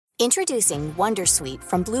Introducing Wondersuite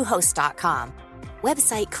from Bluehost.com.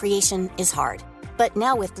 Website creation is hard, but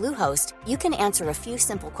now with Bluehost, you can answer a few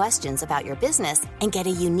simple questions about your business and get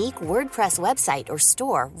a unique WordPress website or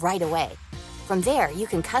store right away. From there, you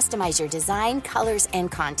can customize your design, colors,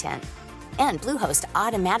 and content. And Bluehost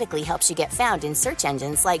automatically helps you get found in search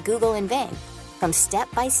engines like Google and Bing. From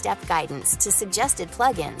step-by-step guidance to suggested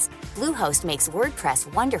plugins, Bluehost makes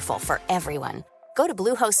WordPress wonderful for everyone. Go to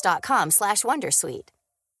bluehost.com/wondersuite.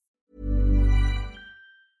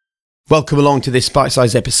 Welcome along to this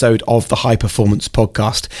bite-sized episode of the High Performance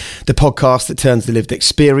Podcast, the podcast that turns the lived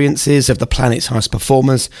experiences of the planet's highest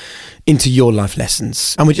performers into your life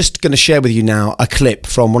lessons. And we're just going to share with you now a clip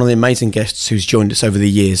from one of the amazing guests who's joined us over the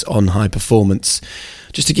years on High Performance,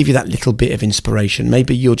 just to give you that little bit of inspiration.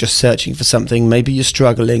 Maybe you're just searching for something, maybe you're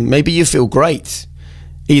struggling, maybe you feel great.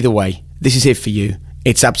 Either way, this is it for you.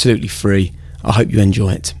 It's absolutely free. I hope you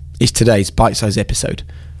enjoy it. It's today's bite-sized episode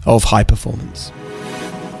of High Performance.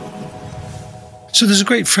 So there's a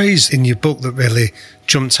great phrase in your book that really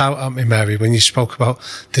jumped out at me, Mary, when you spoke about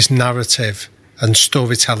this narrative and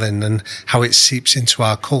storytelling and how it seeps into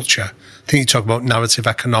our culture. I think you talk about narrative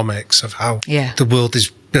economics, of how the world is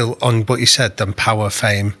built on what you said, then power,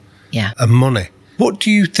 fame, and money. What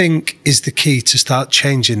do you think is the key to start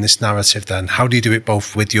changing this narrative then? How do you do it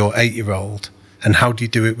both with your 8-year-old and how do you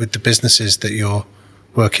do it with the businesses that you're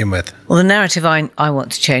working with? Well, the narrative I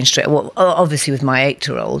want to change straight. Well, obviously with my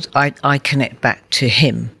 8-year-old, I connect back to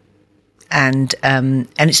him, and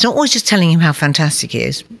it's not always just telling him how fantastic he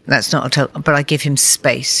is. That's not but I give him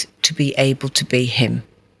space to be able to be him,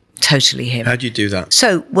 totally him. How do you do that?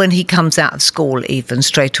 So when he comes out of school, even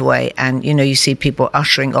straight away, and you see people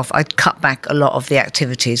ushering off, I cut back a lot of the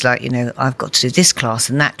activities, like I've got to do this class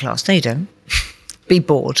and that class. No, you don't. Be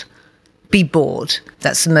bored. Be bored.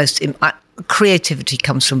 That's the most. Creativity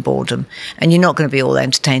comes from boredom, and you're not going to be all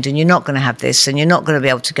entertained, and you're not going to have this, and you're not going to be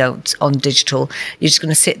able to go on digital. You're just going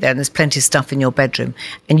to sit there, and there's plenty of stuff in your bedroom,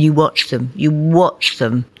 and you watch them.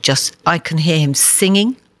 I can hear him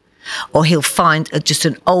singing, or he'll find just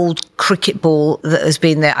an old cricket ball that has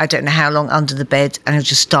been there, I don't know how long, under the bed, and he'll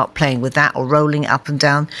just start playing with that or rolling it up and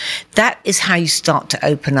down. That is how you start to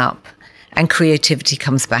open up, and creativity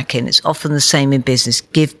comes back in. It's often the same in business.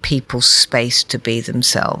 Give people space to be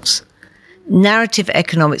themselves. Narrative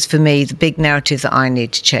economics, for me, the big narrative that I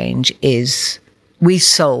need to change is we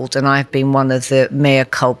sold, and I've been one of the mea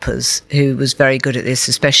culpas who was very good at this,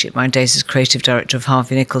 especially at my days as creative director of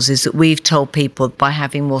Harvey Nichols, is that we've told people by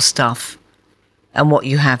having more stuff and what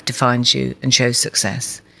you have defines you and shows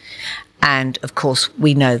success. And of course,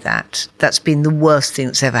 we know that. That's been the worst thing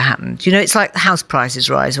that's ever happened. It's like the house prices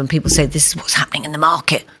rise when people say this is what's happening in the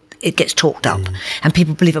market. It gets talked up and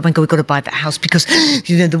people believe, oh my God, we've got to buy that house because,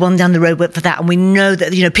 the one down the road went for that. And we know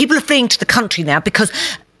that, people are fleeing to the country now because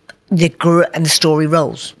and the story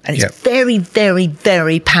rolls. And it's very, very,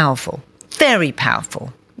 very powerful. Very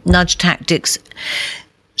powerful. Nudge tactics.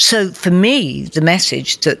 So for me, the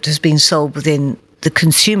message that has been sold within the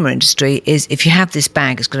consumer industry is if you have this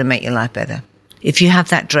bag, it's going to make your life better. If you have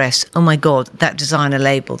that dress, oh my God, that designer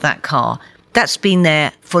label, that car, that's been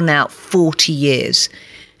there for now 40 years.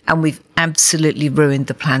 And we've absolutely ruined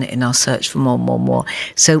the planet in our search for more and more and more.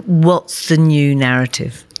 So what's the new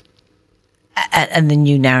narrative? And the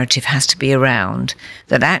new narrative has to be around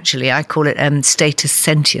that actually, I call it status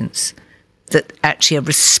sentience, that actually a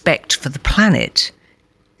respect for the planet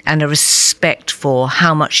and a respect for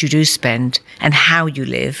how much you do spend and how you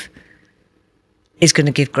live is going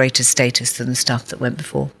to give greater status than the stuff that went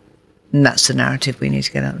before. And that's the narrative we need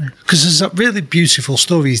to get out there. Because there's that really beautiful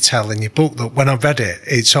story you tell in your book that when I read it,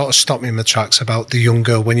 it sort of stopped me in my tracks about the young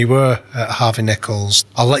girl when you were at Harvey Nichols.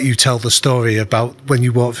 I'll let you tell the story about when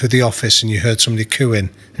you walked through the office and you heard somebody cooing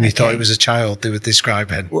and you thought it was a child they were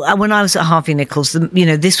describing. Well, when I was at Harvey Nichols,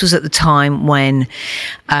 this was at the time when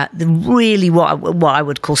really what I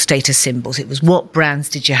would call status symbols. It was what brands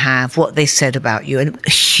did you have, what they said about you. And a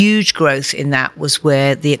huge growth in that was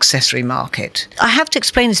where the accessory market. I have to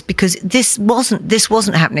explain this because this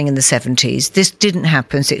wasn't happening in the 70s. This didn't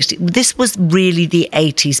happen in the 60s. This was really the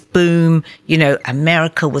 80s boom.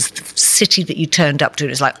 America was the city that you turned up to. It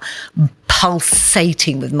was like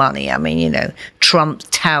pulsating with money. I mean, Trump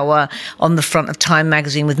Tower on the front of Time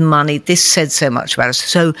magazine with money. This said so much about us.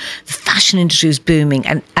 So the fashion industry was booming.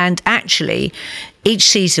 And actually, each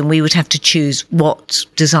season we would have to choose what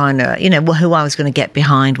designer, who I was going to get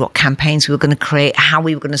behind, what campaigns we were going to create, how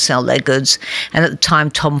we were going to sell their goods. And at the time,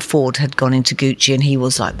 Tom Ford had gone into Gucci and he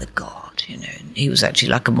was like the god, He was actually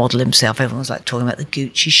like a model himself. Everyone was like talking about the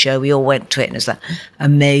Gucci show. We all went to it and it was like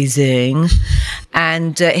amazing.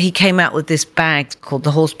 And he came out with this bag called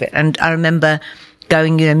the Horse Bit. And I remember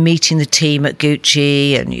going, meeting the team at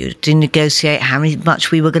Gucci, and you had to negotiate how much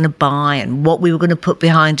we were going to buy and what we were going to put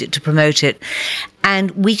behind it to promote it. And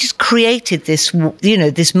we just created this,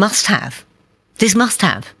 this must-have.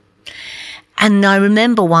 And I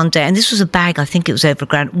remember one day, and this was a bag, I think it was over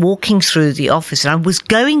 £1,000, walking through the office. And I was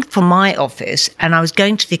going from my office and I was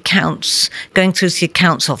going through the accounts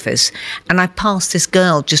office. And I passed this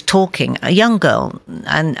girl just talking, a young girl,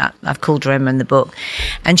 and I've called her Emma in the book.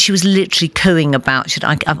 And she was literally cooing about,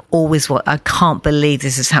 I can't believe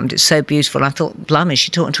this has happened. It's so beautiful. I thought, blimey,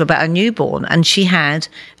 she's talking to her about a newborn. And she had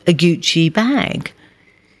a Gucci bag.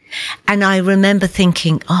 And I remember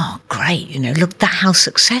thinking, oh, great, look at how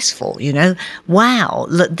successful, wow,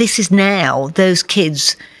 look, this is now those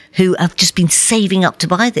kids who have just been saving up to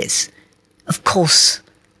buy this. Of course,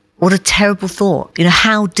 what a terrible thought.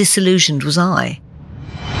 How disillusioned was I?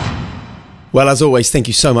 Well, as always, thank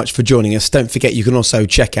you so much for joining us. Don't forget, you can also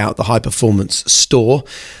check out the High Performance store.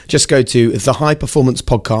 Just go to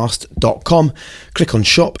thehighperformancepodcast.com, click on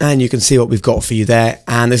shop, and you can see what we've got for you there.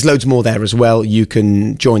 And there's loads more there as well. You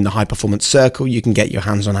can join the High Performance Circle. You can get your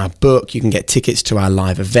hands on our book. You can get tickets to our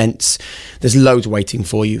live events. There's loads waiting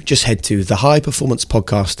for you. Just head to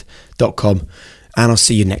thehighperformancepodcast.com, and I'll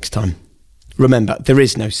see you next time. Remember, there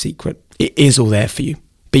is no secret. It is all there for you.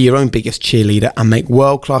 Be your own biggest cheerleader and make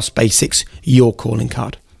world-class basics your calling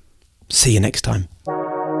card. See you next time.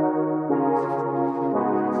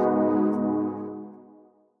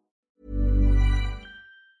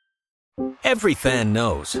 Every fan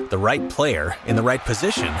knows the right player in the right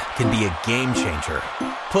position can be a game changer.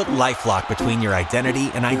 Put LifeLock between your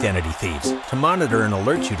identity and identity thieves to monitor and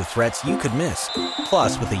alert you to threats you could miss.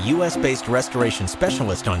 Plus, with a U.S.-based restoration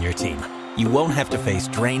specialist on your team, you won't have to face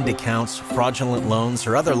drained accounts, fraudulent loans,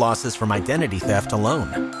 or other losses from identity theft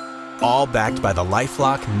alone. All backed by the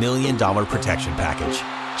LifeLock $1 Million Protection Package.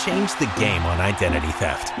 Change the game on identity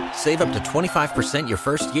theft. Save up to 25% your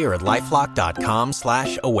first year at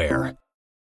LifeLock.com/aware.